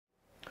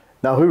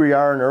Now here we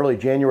are in early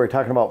January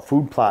talking about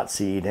food plot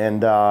seed,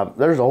 and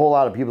there's a whole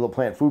lot of people that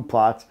plant food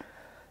plots.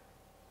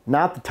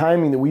 Not the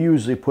timing that we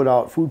usually put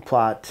out food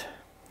plot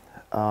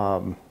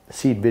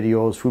seed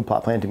videos, food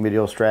plot planting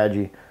video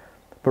strategy,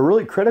 but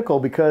really critical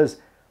because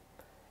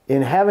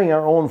in having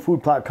our own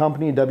food plot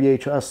company,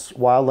 WHS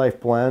Wildlife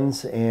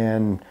Blends,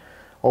 and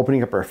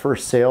opening up our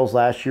first sales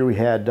last year, we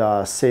had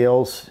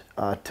sales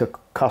to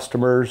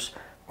customers.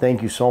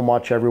 Thank you so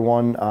much,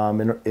 everyone,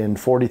 in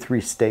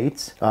 43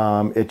 states.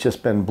 It's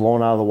just been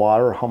blown out of the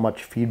water how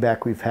much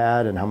feedback we've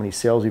had and how many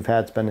sales we've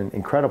had. It's been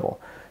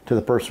incredible. To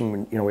the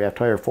person, you know, we have to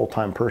hire a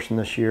full-time person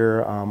this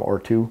year or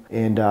two,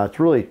 and it's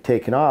really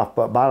taken off.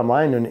 But bottom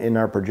line, in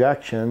our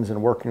projections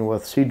and working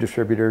with seed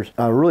distributors,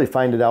 really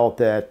finding out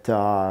that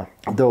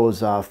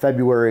those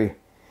February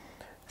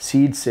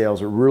seed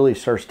sales, it really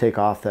starts to take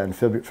off then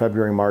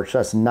February, March.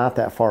 That's not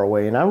that far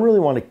away, and I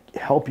really want to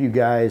help you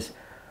guys.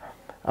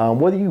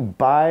 Whether you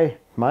buy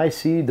my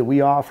seed that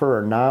we offer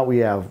or not,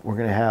 we're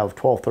going to have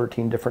 12,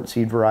 13 different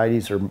seed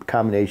varieties or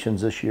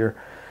combinations this year.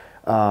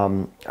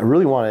 I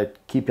really want to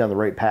keep you on the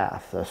right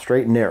path,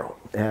 straight and narrow,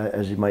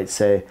 as you might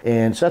say.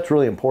 And so that's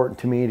really important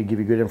to me, to give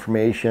you good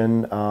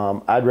information.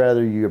 I'd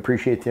rather you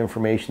appreciate the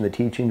information, the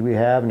teachings we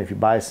have, and if you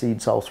buy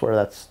seeds elsewhere,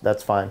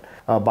 that's fine.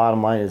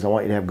 Bottom line is I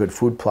want you to have good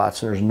food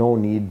plots, and there's no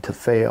need to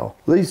fail.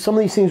 Some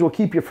of these things will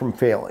keep you from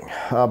failing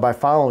by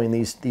following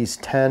these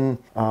 10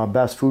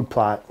 best food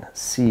plot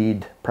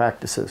seed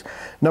practices.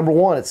 Number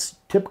one, it's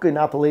typically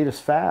not the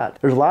latest fad.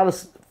 There's a lot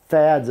of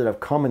fads that have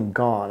come and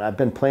gone. I've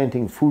been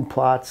planting food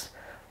plots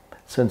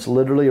since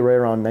literally right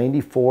around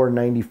 94,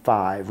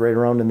 95, right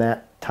around in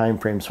that time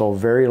frame. So a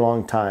very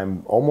long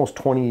time, almost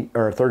 20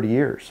 or 30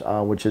 years,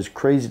 which is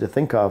crazy to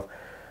think of.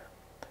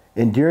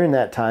 And during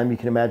that time, you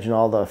can imagine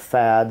all the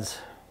fads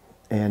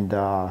and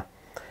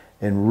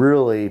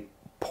really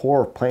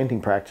poor planting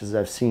practices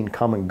I've seen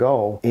come and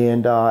go.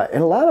 And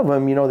a lot of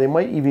them, you know, they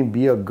might even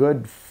be a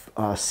good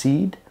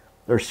seed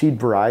or seed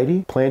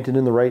variety planted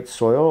in the right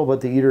soil,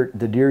 but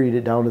the deer eat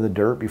it down to the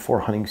dirt before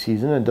hunting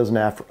season, and it doesn't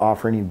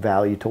offer any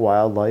value to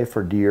wildlife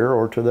or deer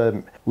or to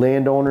the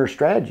landowner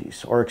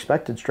strategies or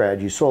expected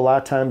strategies. So a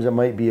lot of times it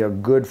might be a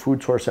good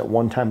food source at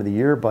one time of the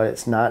year, but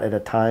it's not at a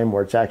time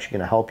where it's actually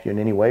going to help you in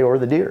any way, or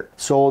the deer.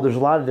 So there's a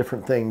lot of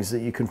different things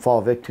that you can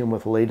fall victim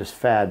with the latest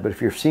fad, but if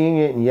you're seeing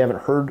it and you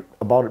haven't heard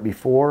about it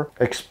before,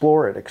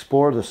 explore it.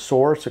 Explore the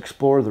source,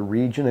 explore the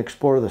region,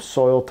 explore the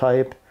soil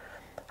type,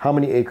 how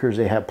many acres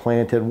they have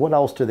planted, what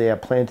else do they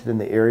have planted in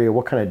the area,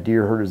 what kind of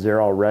deer herd is there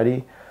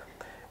already.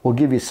 Will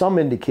give you some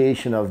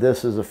indication of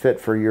this is a fit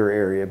for your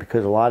area,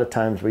 because a lot of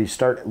times when you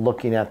start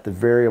looking at the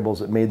variables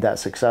that made that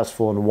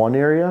successful in one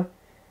area,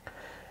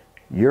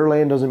 your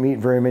land doesn't meet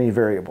very many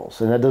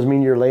variables. And that doesn't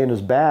mean your land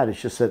is bad, it's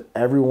just that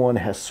everyone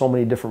has so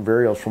many different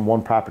variables from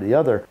one property to the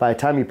other. By the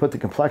time you put the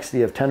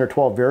complexity of 10 or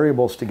 12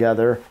 variables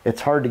together,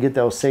 it's hard to get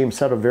those same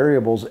set of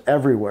variables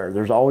everywhere.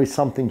 There's always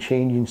something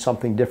changing,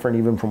 something different,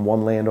 even from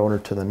one landowner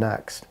to the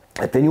next.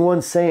 If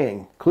anyone's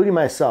saying, including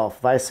myself,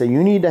 if I say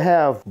you need to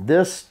have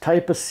this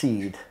type of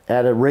seed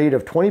at a rate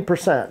of 20%,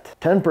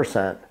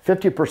 10%,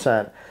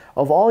 50%,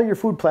 of all your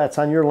food plots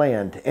on your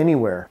land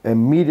anywhere,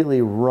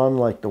 immediately run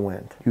like the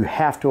wind. You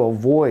have to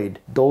avoid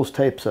those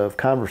types of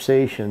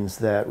conversations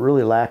that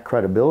really lack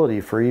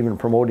credibility for even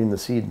promoting the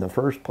seed in the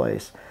first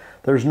place.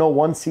 There's no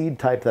one seed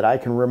type that I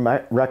can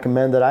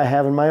recommend that I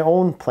have in my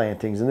own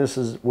plantings, and this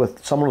is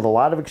with someone with a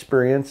lot of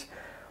experience.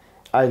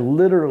 I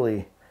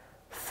literally,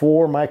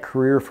 for my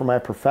career, for my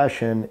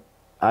profession,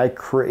 I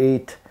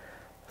create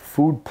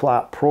food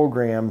plot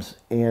programs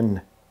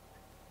and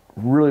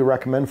really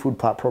recommend food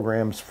plot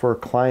programs for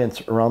clients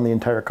around the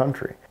entire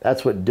country.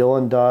 That's what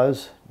Dylan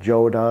does,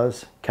 Joe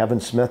does, Kevin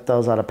Smith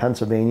does out of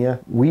Pennsylvania.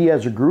 We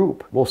as a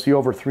group will see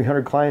over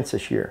 300 clients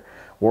this year.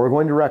 We're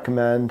going to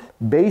recommend,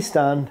 based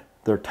on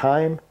their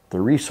time,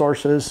 their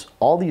resources,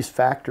 all these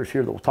factors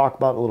here that we'll talk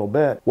about in a little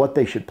bit, what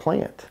they should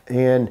plant.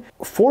 And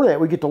for that,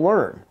 we get to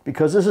learn,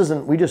 because this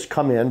isn't, we just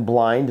come in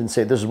blind and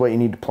say, this is what you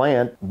need to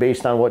plant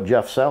based on what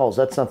Jeff sells.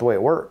 That's not the way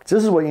it works.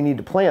 This is what you need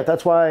to plant.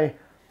 That's why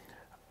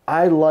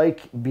I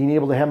like being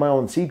able to have my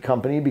own seed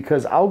company,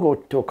 because I'll go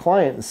to a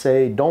client and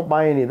say, don't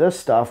buy any of this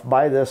stuff,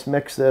 buy this,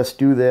 mix this,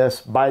 do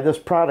this, buy this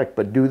product,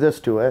 but do this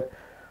to it.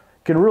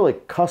 Can really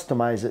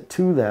customize it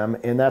to them,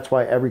 and that's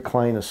why every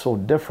client is so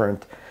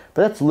different.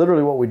 But that's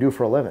literally what we do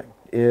for a living,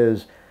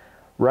 is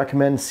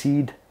recommend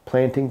seed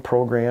planting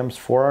programs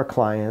for our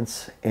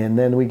clients, and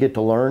then we get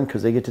to learn,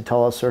 because they get to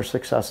tell us their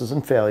successes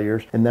and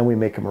failures, and then we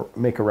make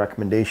a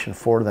recommendation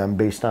for them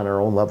based on our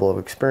own level of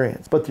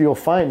experience. But you'll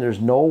find there's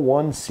no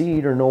one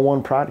seed or no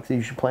one product that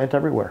you should plant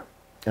everywhere.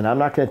 And I'm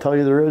not going to tell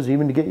you there is,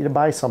 even to get you to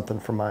buy something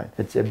from mine.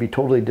 It'd be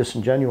totally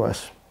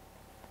disingenuous.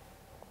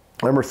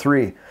 Number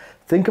 3,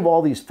 think of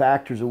all these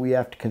factors that we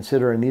have to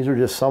consider, and these are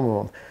just some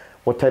of them.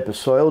 What type of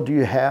soil do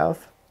you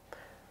have?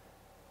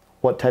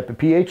 What type of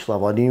pH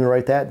level? I didn't even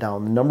write that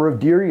down. The number of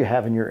deer you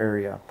have in your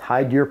area.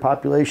 High deer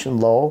population,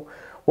 low.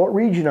 What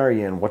region are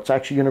you in? What's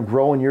actually going to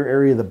grow in your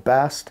area the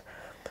best?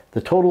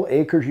 the total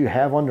acres you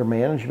have under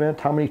management,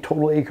 how many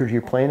total acres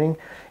you're planting,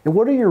 and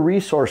what are your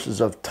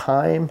resources of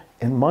time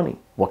and money?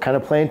 What kind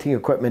of planting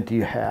equipment do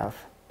you have?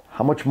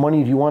 How much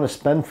money do you want to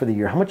spend for the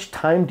year? How much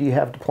time do you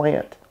have to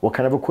plant? What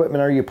kind of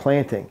equipment are you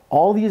planting?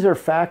 All these are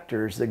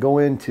factors that go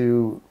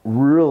into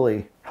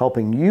really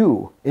helping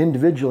you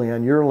individually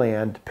on your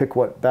land pick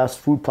what best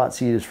food plot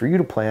seed is for you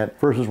to plant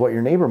versus what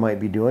your neighbor might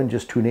be doing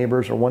just 2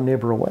 neighbors or 1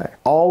 neighbor away.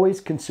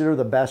 Always consider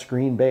the best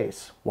green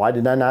base. Why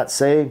did I not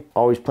say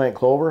always plant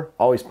clover,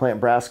 always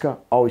plant brassica,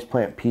 always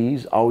plant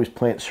peas, always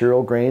plant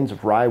cereal grains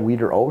of rye,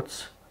 wheat, or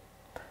oats,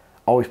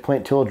 always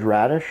plant tillage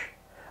radish,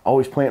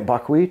 always plant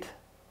buckwheat,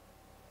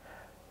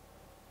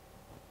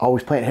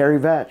 always plant hairy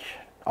vetch,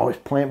 always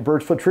plant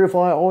bird's foot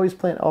trefoil, always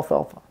plant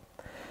alfalfa.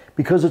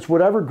 Because it's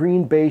whatever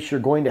green base you're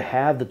going to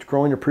have that's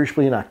growing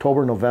appreciably in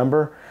October,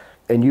 November,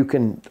 and you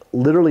can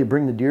literally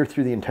bring the deer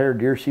through the entire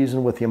deer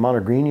season with the amount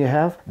of green you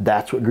have,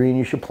 that's what green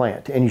you should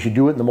plant. And you should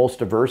do it in the most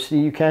diversity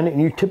you can,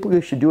 and you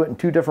typically should do it in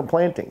 2 different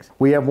plantings.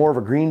 We have more of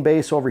a green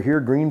base over here,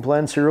 green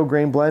blend, cereal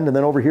grain blend, and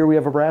then over here we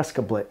have a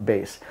brassica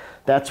base.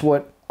 That's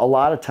what a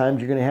lot of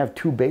times you're going to have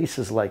 2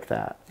 bases like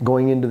that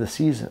going into the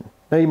season.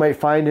 Now you might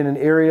find in an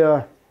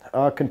area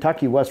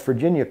Kentucky, West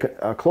Virginia,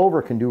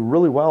 clover can do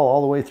really well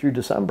all the way through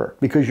December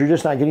because you're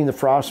just not getting the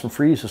frost and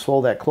freeze to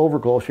slow that clover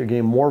growth. You're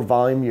getting more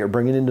volume. You're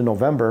bringing into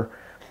November.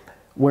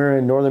 Where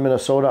in northern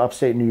Minnesota,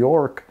 upstate New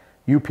York,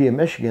 UP and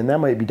Michigan, that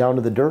might be down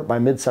to the dirt by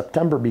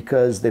mid-September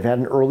because they've had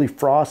an early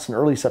frost in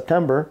early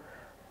September.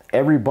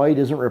 Every bite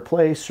isn't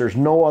replaced. There's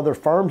no other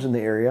farms in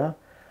the area.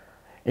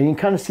 And you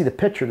can kind of see the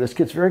picture. This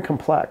gets very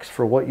complex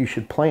for what you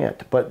should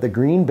plant. But the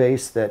green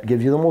base that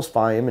gives you the most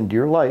volume and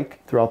deer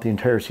like throughout the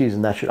entire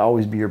season, that should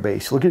always be your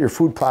base. Look at your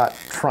food plot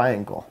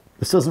triangle.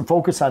 This doesn't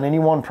focus on any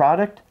one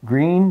product.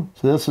 Green,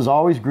 so this is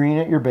always green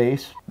at your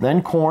base.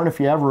 Then corn if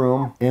you have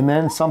room. And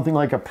then something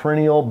like a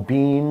perennial,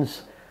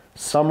 beans,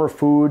 summer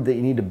food that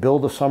you need to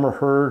build a summer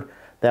herd,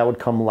 that would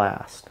come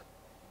last.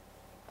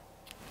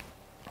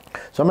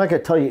 So I'm not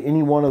going to tell you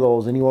any one of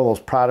those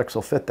products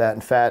will fit that.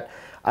 In fact,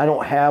 I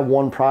don't have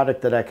one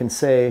product that I can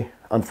say,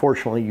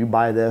 unfortunately, you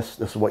buy this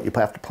is what you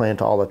have to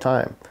plant all the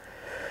time.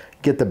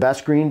 Get the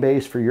best green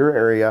base for your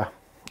area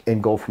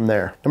and go from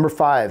there. Number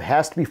 5,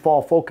 has to be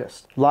fall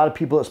focused. A lot of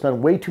people that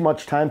spend way too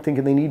much time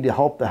thinking they need to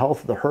help the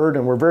health of the herd,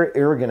 and we're very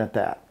arrogant at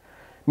that.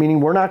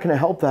 Meaning we're not going to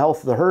help the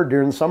health of the herd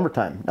during the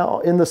summertime. Now,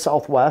 in the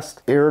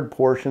Southwest, arid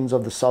portions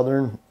of the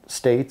southern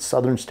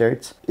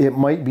states, it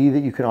might be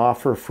that you can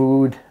offer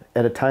food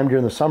at a time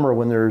during the summer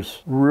when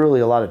there's really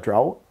a lot of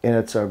drought and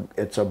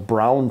it's a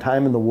brown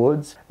time in the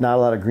woods, not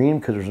a lot of green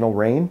because there's no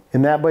rain.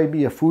 And that might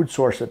be a food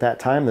source at that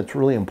time that's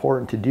really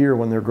important to deer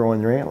when they're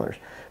growing their antlers.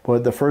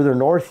 But the further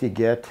north you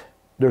get,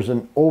 there's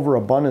an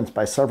overabundance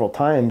by several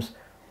times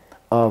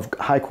of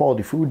high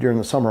quality food during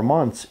the summer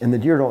months, and the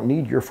deer don't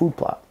need your food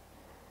plot.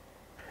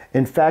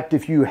 In fact,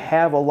 if you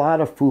have a lot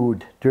of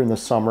food during the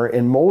summer,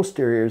 in most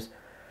areas,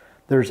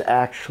 there's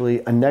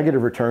actually a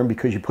negative return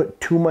because you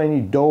put too many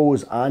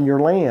does on your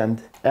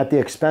land at the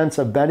expense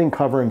of bedding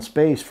cover and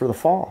space for the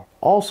fall.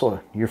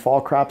 Also, your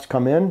fall crops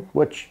come in,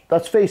 which,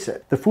 let's face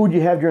it, the food you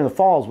have during the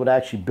fall is what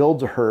actually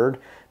builds a herd,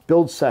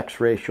 builds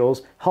sex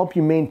ratios, help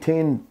you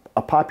maintain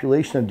a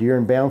population of deer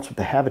in balance with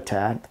the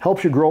habitat,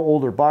 helps you grow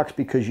older bucks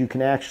because you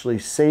can actually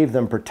save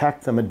them,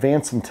 protect them,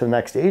 advance them to the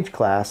next age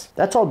class.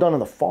 That's all done in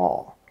the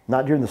fall,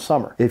 not during the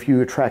summer. If you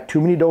attract too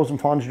many does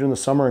and fawns during the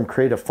summer and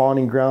create a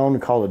fawning ground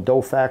and call it a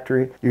doe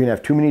factory, you're gonna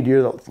have too many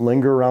deer that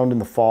linger around in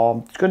the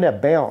fall. It's going to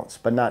have balance,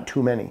 but not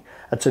too many.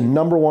 That's the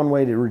number 1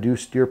 way to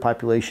reduce deer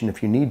population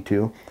if you need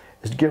to,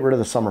 is to get rid of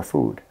the summer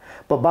food.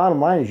 But bottom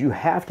line is you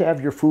have to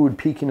have your food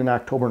peaking in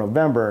October,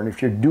 November, and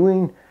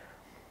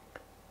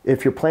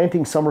if you're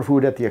planting summer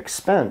food at the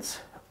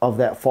expense of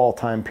that fall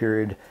time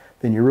period,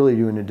 then you're really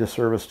doing a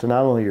disservice to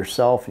not only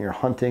yourself and your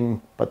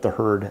hunting, but the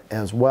herd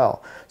as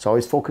well. So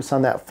always focus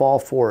on that fall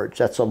forage.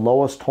 That's the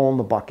lowest hole in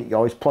the bucket. You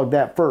always plug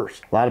that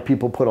first. A lot of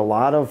people put a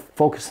lot of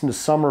focus into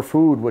summer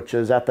food, which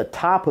is at the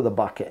top of the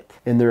bucket,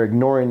 and they're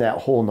ignoring that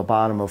hole in the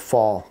bottom of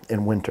fall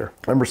and winter.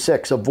 Number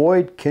 6,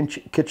 avoid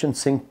kitchen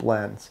sink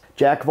blends.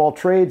 Jack of all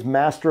trades,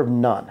 master of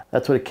none.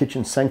 That's what a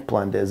kitchen sink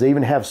blend is. They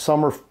even have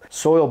summer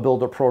soil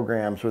builder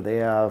programs where they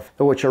have,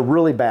 which are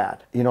really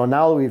bad. You know,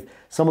 now that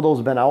some of those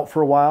have been out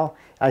for a while,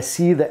 I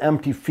see the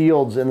empty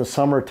fields in the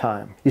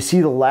summertime. You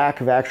see the lack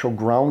of actual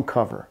ground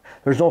cover.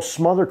 There's no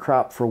smother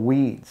crop for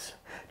weeds.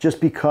 Just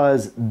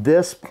because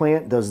this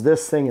plant does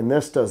this thing and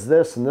this does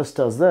this and this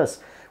does this,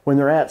 when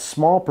they're at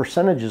small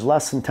percentages,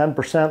 less than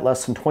 10%,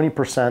 less than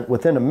 20%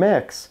 within a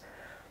mix,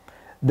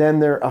 then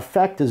their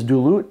effect is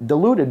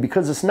diluted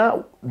because it's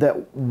not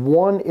that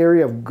one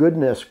area of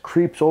goodness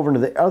creeps over into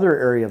the other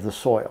area of the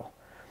soil.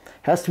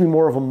 Has to be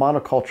more of a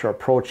monoculture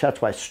approach.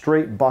 That's why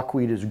straight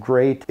buckwheat is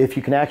great. If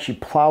you can actually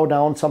plow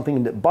down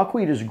something,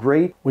 buckwheat is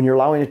great when you're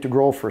allowing it to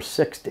grow for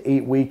 6 to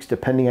 8 weeks,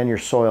 depending on your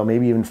soil,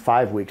 maybe even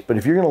 5 weeks. But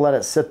if you're gonna let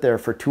it sit there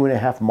for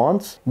 2.5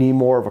 months, you need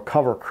more of a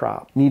cover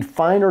crop. You need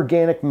fine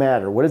organic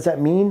matter. What does that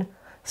mean?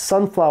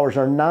 Sunflowers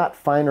are not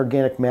fine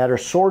organic matter.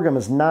 Sorghum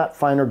is not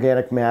fine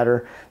organic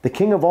matter. The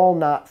king of all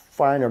not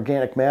fine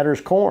organic matter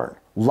is corn.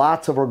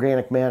 Lots of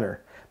organic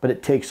matter, but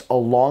it takes a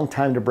long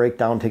time to break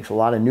down. It takes a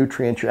lot of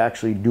nutrients. You're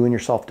actually doing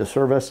yourself a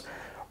disservice.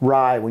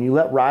 Rye, when you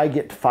let rye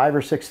get to 5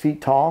 or 6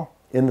 feet tall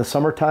in the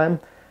summertime,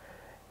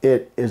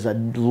 it is a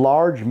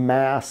large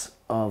mass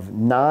of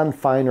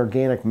non-fine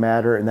organic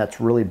matter, and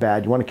that's really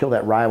bad. You want to kill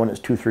that rye when it's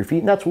 2 or 3 feet,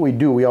 and that's what we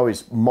do. We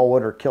always mow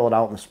it or kill it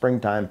out in the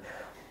springtime,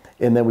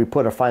 and then we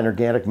put a fine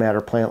organic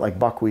matter plant like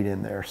buckwheat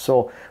in there.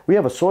 So we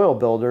have a soil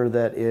builder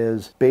that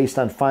is based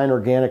on fine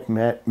organic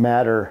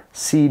matter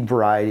seed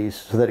varieties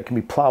so that it can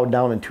be plowed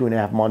down in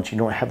 2.5 months. You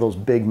don't have those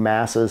big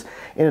masses,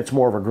 and it's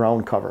more of a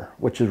ground cover,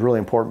 which is really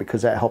important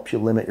because that helps you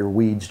limit your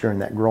weeds during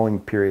that growing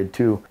period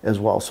too as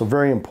well. So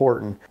very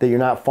important that you're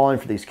not falling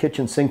for these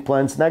kitchen sink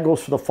blends. And that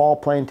goes for the fall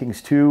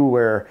plantings too,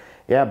 where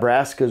yeah,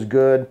 brassica is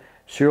good,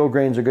 cereal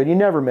grains are good. You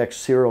never mix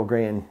cereal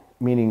grain,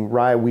 meaning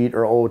rye, wheat,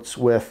 or oats,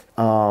 with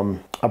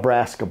a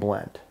brassica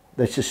blend.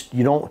 That's just,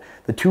 you don't,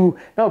 the two,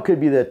 now it could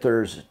be that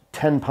there's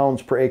 10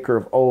 pounds per acre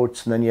of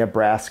oats and then you have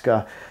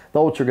brassica. The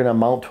oats are going to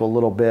amount to a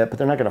little bit, but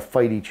they're not going to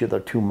fight each other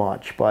too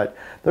much. But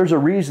there's a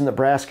reason that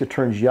brassica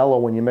turns yellow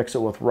when you mix it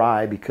with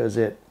rye, because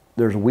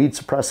there's weed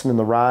suppressant in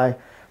the rye.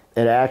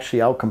 It actually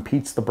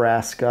outcompetes the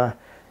brassica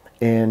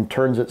and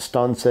turns it,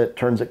 stunts it,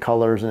 turns it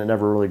colors, and it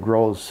never really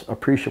grows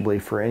appreciably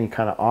for any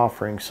kind of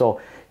offering.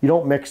 So you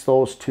don't mix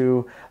those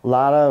two. A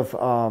lot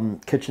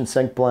of kitchen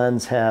sink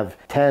blends have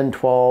 10,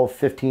 12,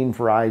 15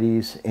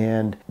 varieties,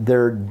 and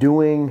they're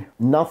doing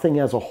nothing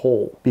as a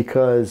whole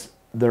because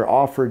they're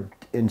offered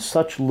in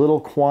such little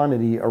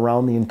quantity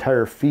around the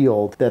entire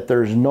field that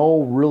there's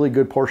no really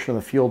good portion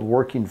of the field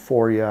working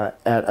for you at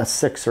a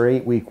 6 or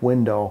 8 week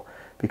window,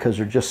 because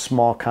they're just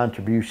small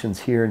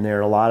contributions here and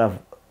there. A lot of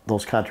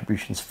those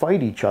contributions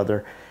fight each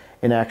other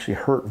and actually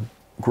hurt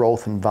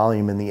growth and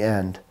volume in the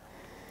end.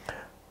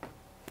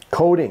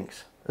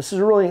 Coatings. This is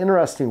a really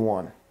interesting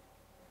one.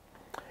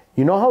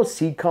 You know how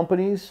seed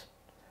companies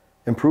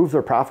improve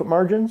their profit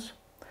margins?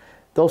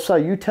 They'll sell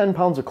you 10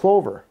 pounds of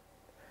clover.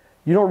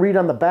 You don't read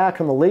on the back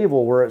on the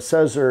label where it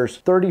says there's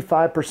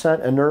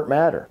 35% inert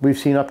matter. We've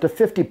seen up to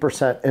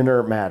 50%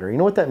 inert matter. You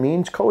know what that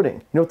means? Coating.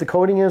 You know what the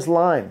coating is?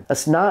 Lime.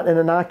 That's not an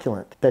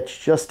inoculant. That's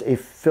just a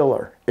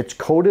filler. It's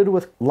coated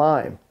with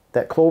lime,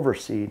 that clover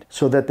seed,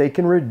 so that they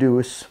can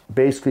reduce,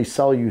 basically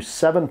sell you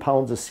 7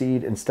 pounds of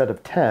seed instead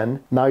of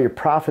 10. Now your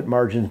profit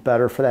margin's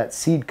better for that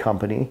seed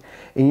company.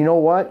 And you know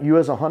what? You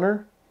as a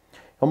hunter,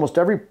 almost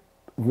every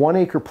 1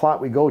 acre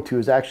plot we go to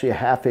is actually a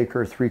 ½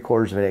 acre or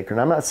 3/4 of an acre. And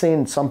I'm not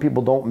saying some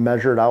people don't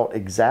measure it out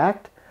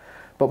exact,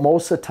 but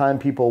most of the time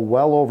people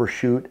well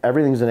overshoot.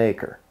 Everything's an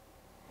acre.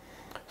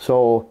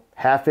 So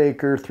 ½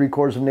 acre,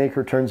 3/4 of an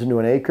acre turns into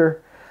an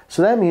acre.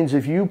 So that means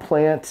if you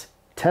plant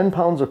 10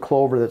 pounds of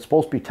clover that's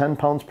supposed to be 10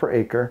 pounds per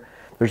acre,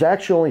 there's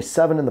actually only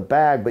 7 in the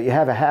bag, but you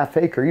have a ½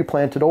 acre, you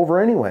planted over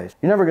anyways.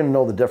 You're never going to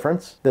know the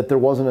difference, that there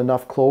wasn't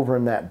enough clover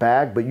in that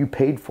bag, but you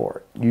paid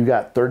for it. You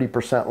got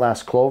 30%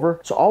 less clover.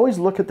 So always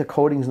look at the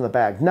coatings in the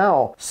bag.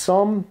 Now,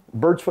 some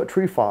bird's foot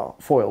tree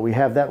foil, we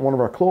have that in one of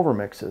our clover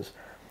mixes.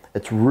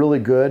 It's really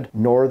good.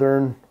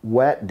 Northern,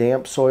 wet,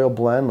 damp soil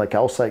blend, like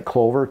Alsite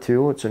clover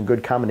too. It's a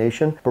good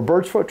combination. But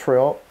bird's foot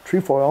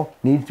trefoil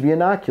needs to be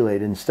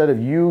inoculated. Instead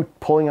of you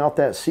pulling out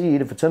that seed,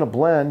 if it's in a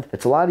blend,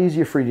 it's a lot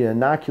easier for you to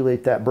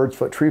inoculate that bird's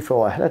foot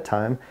trefoil ahead of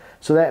time.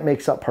 So that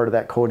makes up part of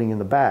that coating in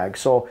the bag.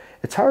 So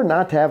it's hard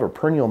not to have a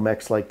perennial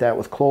mix like that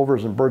with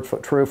clovers and bird's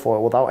foot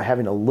trefoil without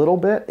having a little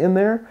bit in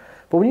there.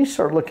 But when you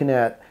start looking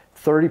at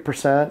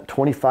 30%,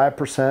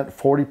 25%,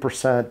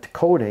 40%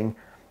 coating,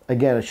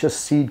 again, it's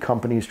just seed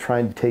companies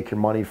trying to take your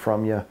money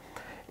from you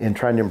and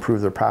trying to improve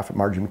their profit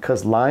margin,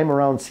 because lime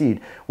around seed,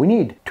 we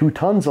need 2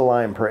 tons of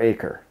lime per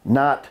acre,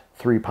 not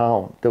 3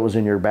 pounds that was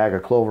in your bag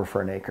of clover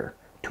for an acre.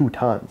 2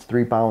 tons.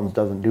 3 pounds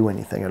doesn't do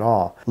anything at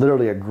all.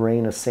 Literally a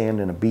grain of sand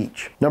in a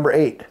beach. Number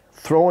 8,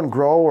 throw and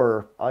grow,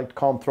 or I like to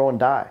call them throw and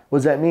die. What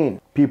does that mean?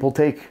 People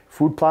take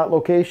food plot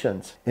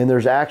locations, and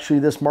there's actually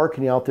this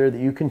marketing out there that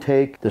you can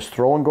take this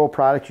throw and go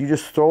product. You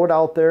just throw it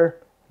out there,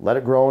 let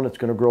it grow, and it's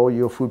going to grow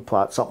you a food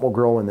plot. Something will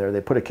grow in there.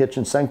 They put a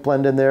kitchen sink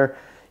blend in there.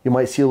 You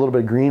might see a little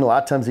bit of green. A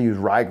lot of times they use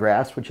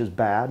ryegrass, which is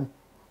bad.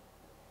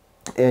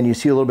 And you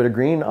see a little bit of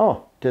green.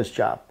 Oh, this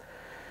job.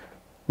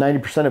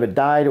 90% of it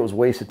died. It was a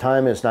waste of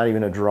time, and it's not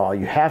even a draw.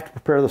 You have to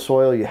prepare the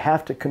soil. You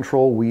have to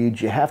control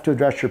weeds. You have to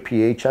address your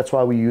pH. That's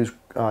why we use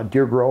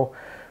Deer Grow.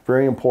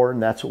 Very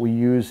important. That's what we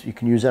use. You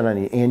can use that on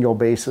an annual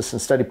basis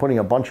instead of putting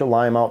a bunch of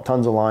lime out,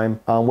 tons of lime,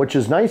 which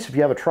is nice if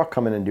you have a truck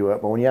come in and do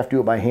it. But when you have to do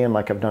it by hand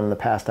like I've done in the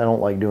past, I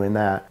don't like doing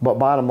that. But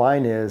bottom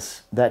line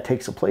is that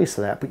takes the place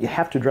of that. But you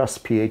have to address the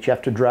pH. You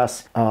have to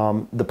address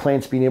the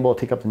plants being able to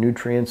take up the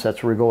nutrients.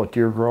 That's where we go with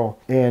Deer Grow.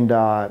 And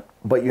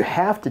but you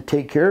have to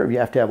take care of, you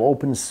have to have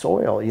open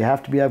soil. You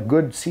have to have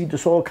good seed to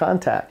soil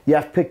contact. You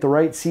have to pick the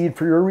right seed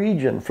for your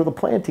region, for the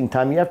planting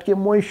time. You have to get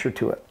moisture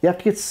to it. You have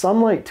to get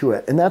sunlight to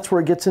it. And that's where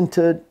it gets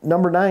into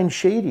number 9,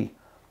 shady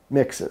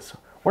mixes.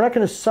 We're not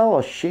going to sell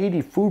a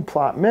shady food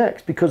plot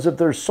mix, because if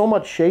there's so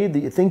much shade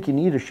that you think you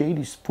need a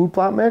shady food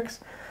plot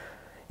mix,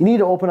 you need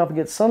to open up and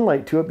get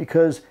sunlight to it,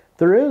 because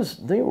there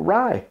is,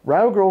 rye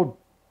will grow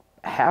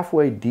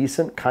halfway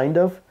decent, kind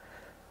of,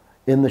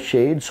 in the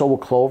shade. So will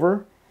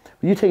clover.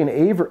 But you take an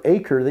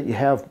acre that you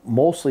have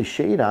mostly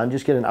shade on,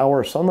 just get an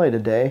hour of sunlight a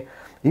day,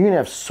 you're going to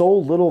have so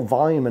little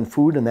volume and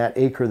food in that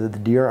acre that the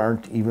deer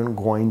aren't even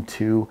going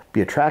to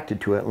be attracted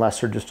to it, unless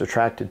they're just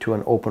attracted to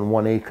an open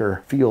 1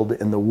 acre field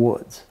in the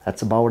woods.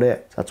 That's about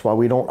it. That's why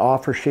we don't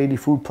offer shady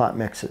food plot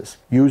mixes.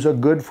 Use a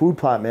good food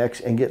plot mix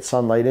and get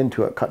sunlight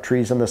into it. Cut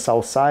trees on the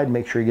south side,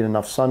 make sure you get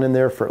enough sun in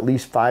there for at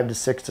least 5 to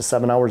 6 to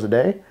 7 hours a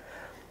day.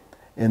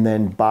 And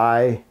then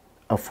buy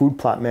a food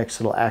plot mix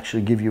that'll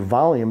actually give you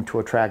volume to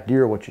attract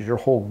deer, which is your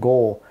whole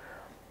goal.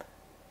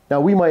 Now,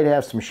 we might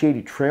have some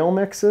shady trail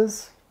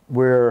mixes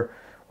where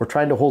we're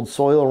trying to hold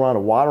soil around a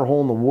water hole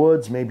in the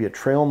woods, maybe a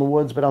trail in the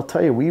woods, but I'll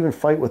tell you, we even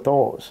fight with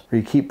those. Where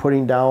you keep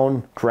putting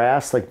down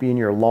grass like being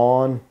your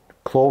lawn,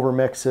 clover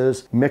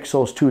mixes, mix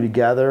those two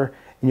together,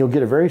 and you'll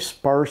get a very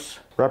sparse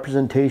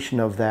representation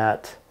of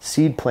that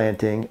seed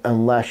planting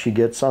unless you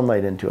get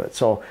sunlight into it.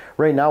 So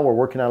right now we're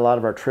working on a lot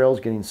of our trails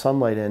getting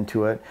sunlight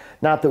into it.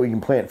 Not that we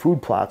can plant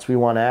food plots, we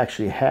want to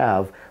actually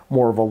have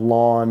more of a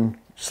lawn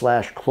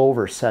 /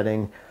 clover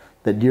setting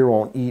that deer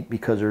won't eat,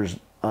 because there's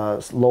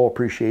low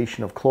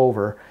appreciation of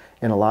clover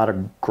and a lot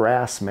of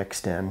grass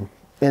mixed in.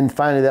 And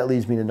finally, that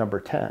leads me to number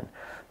 10.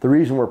 The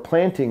reason we're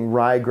planting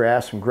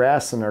ryegrass and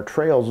grass in our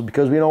trails is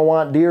because we don't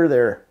want deer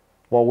there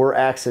while we're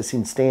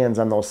accessing stands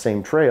on those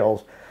same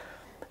trails.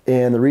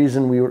 And the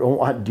reason we don't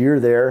want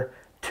deer there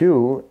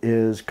too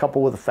is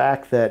coupled with the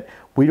fact that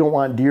we don't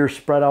want deer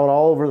spread out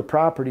all over the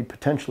property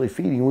potentially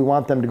feeding. We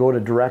want them to go to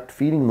direct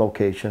feeding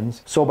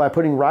locations. So by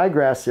putting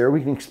ryegrass there,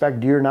 we can expect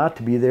deer not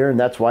to be there, and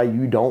that's why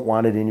you don't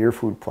want it in your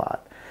food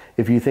plot.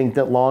 If you think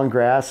that lawn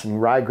grass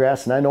and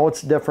ryegrass, and I know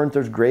it's different,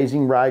 there's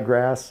grazing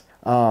ryegrass.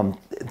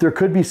 There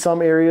could be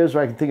some areas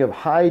where I can think of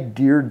high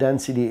deer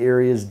density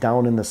areas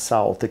down in the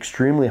south,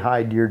 extremely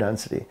high deer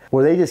density,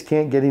 where they just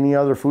can't get any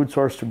other food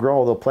source to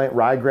grow. They'll plant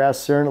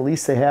ryegrass there, and at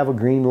least they have a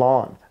green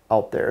lawn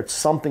out there. It's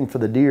something for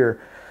the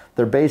deer.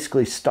 They're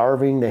basically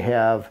starving. They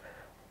have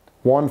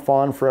 1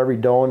 fawn for every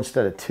doe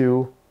instead of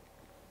 2.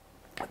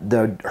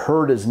 The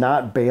herd is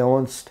not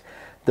balanced.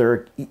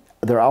 They're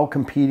out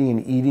competing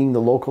and eating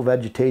the local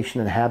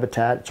vegetation and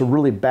habitat. It's a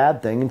really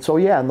bad thing. And so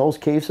yeah, in those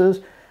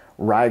cases,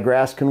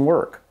 ryegrass can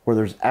work. Where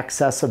there's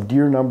excess of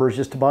deer numbers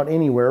just about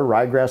anywhere,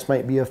 ryegrass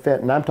might be a fit.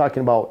 And I'm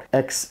talking about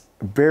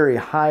very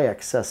high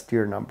excess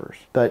deer numbers.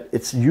 But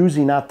it's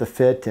usually not the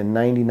fit in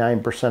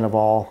 99% of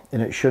all,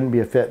 and it shouldn't be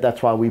a fit.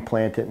 That's why we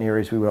plant it in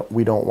areas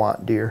we don't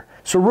want deer.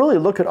 So really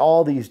look at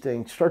all these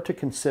things, start to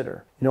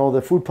consider. You know,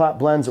 the food plot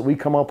blends that we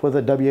come up with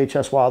at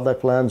WHS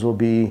Wildlife Blends will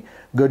be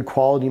good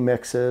quality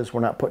mixes.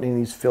 We're not putting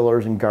any of these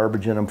fillers and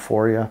garbage in them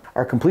for you.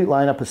 Our complete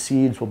lineup of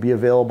seeds will be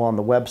available on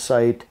the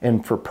website,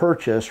 and for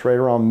purchase right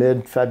around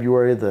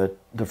mid-February.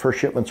 The first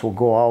shipments will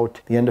go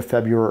out the end of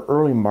February,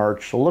 early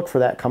March. So look for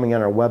that coming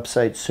on our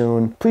website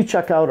soon. Please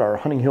check out our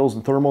Hunting Hills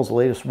and Thermals, the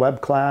latest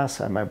web class,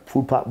 and my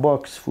food plot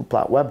books, food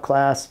plot web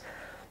class.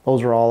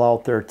 Those are all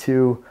out there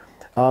too.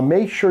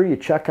 Make sure you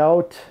check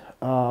out,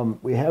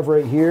 we have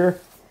right here,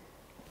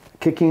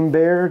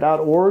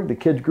 kickingbear.org, the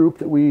kids group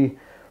that we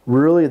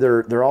really,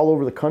 they're all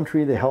over the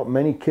country. They help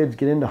many kids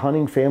get into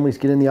hunting, families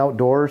get in the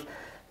outdoors.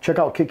 Check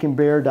out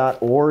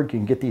kickingbear.org. You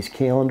can get these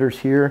calendars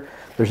here.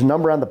 There's a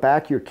number on the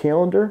back of your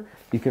calendar.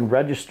 You can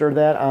register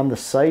that on the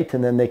site,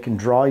 and then they can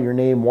draw your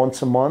name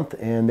once a month,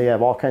 and they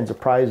have all kinds of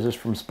prizes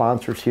from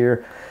sponsors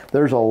here.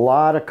 There's a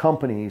lot of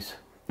companies,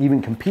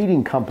 even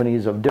competing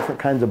companies of different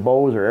kinds of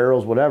bows or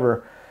arrows,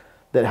 whatever,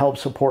 that help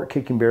support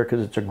Kicking Bear,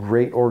 because it's a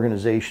great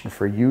organization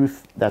for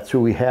youth. That's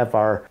who we have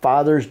our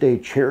Father's Day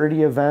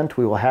charity event.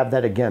 We will have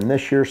that again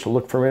this year, so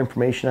look for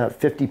information out.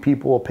 50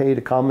 people will pay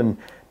to come and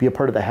be a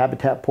part of the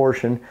habitat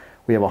portion.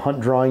 We have a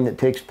hunt drawing that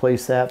takes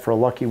place for a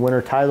lucky winner.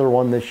 Tyler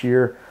won this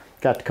year.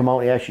 Got to come out.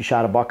 He actually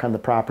shot a buck on the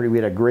property. We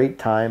had a great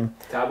time.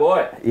 Top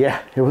boy.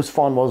 Yeah, it was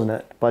fun, wasn't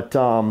it? But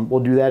we'll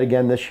do that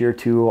again this year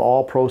too.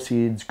 All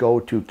proceeds go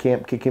to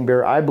Camp Kicking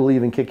Bear. I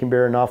believe in Kicking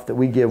Bear enough that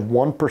we give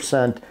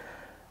 1%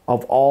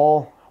 of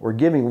all, we're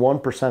giving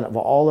 1% of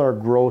all our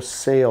gross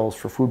sales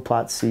for food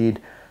plot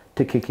seed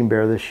to Kicking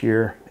Bear this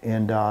year.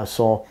 And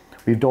so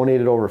we've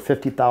donated over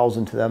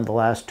 $50,000 to them the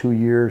last 2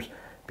 years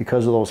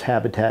because of those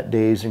habitat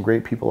days and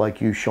great people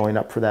like you showing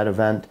up for that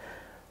event.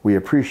 We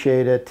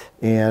appreciate it.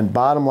 And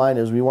bottom line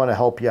is we want to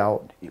help you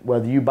out.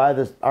 Whether you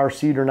buy our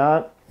seed or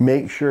not,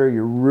 make sure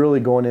you're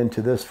really going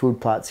into this food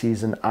plot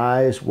season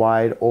eyes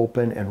wide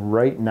open. And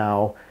right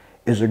now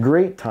is a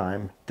great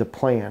time to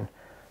plan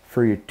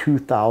for your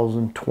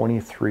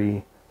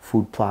 2023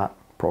 food plot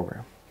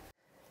program.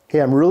 Hey,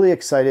 I'm really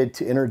excited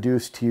to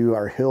introduce to you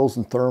our Hills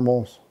and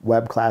Thermals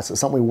web class. It's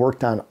something we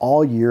worked on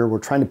all year. We're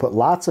trying to put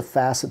lots of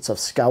facets of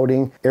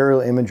scouting, aerial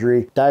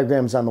imagery,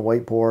 diagrams on the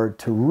whiteboard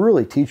to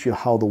really teach you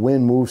how the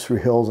wind moves through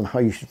hills and how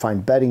you should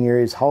find bedding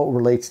areas, how it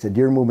relates to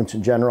deer movements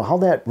in general, how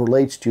that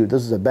relates to,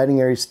 this is a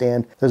bedding area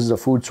stand, this is a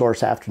food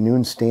source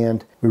afternoon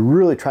stand. We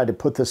really tried to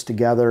put this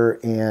together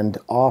and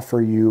offer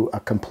you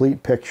a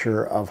complete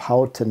picture of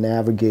how to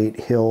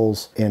navigate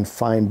hills and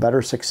find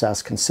better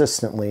success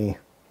consistently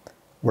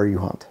where you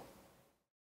hunt.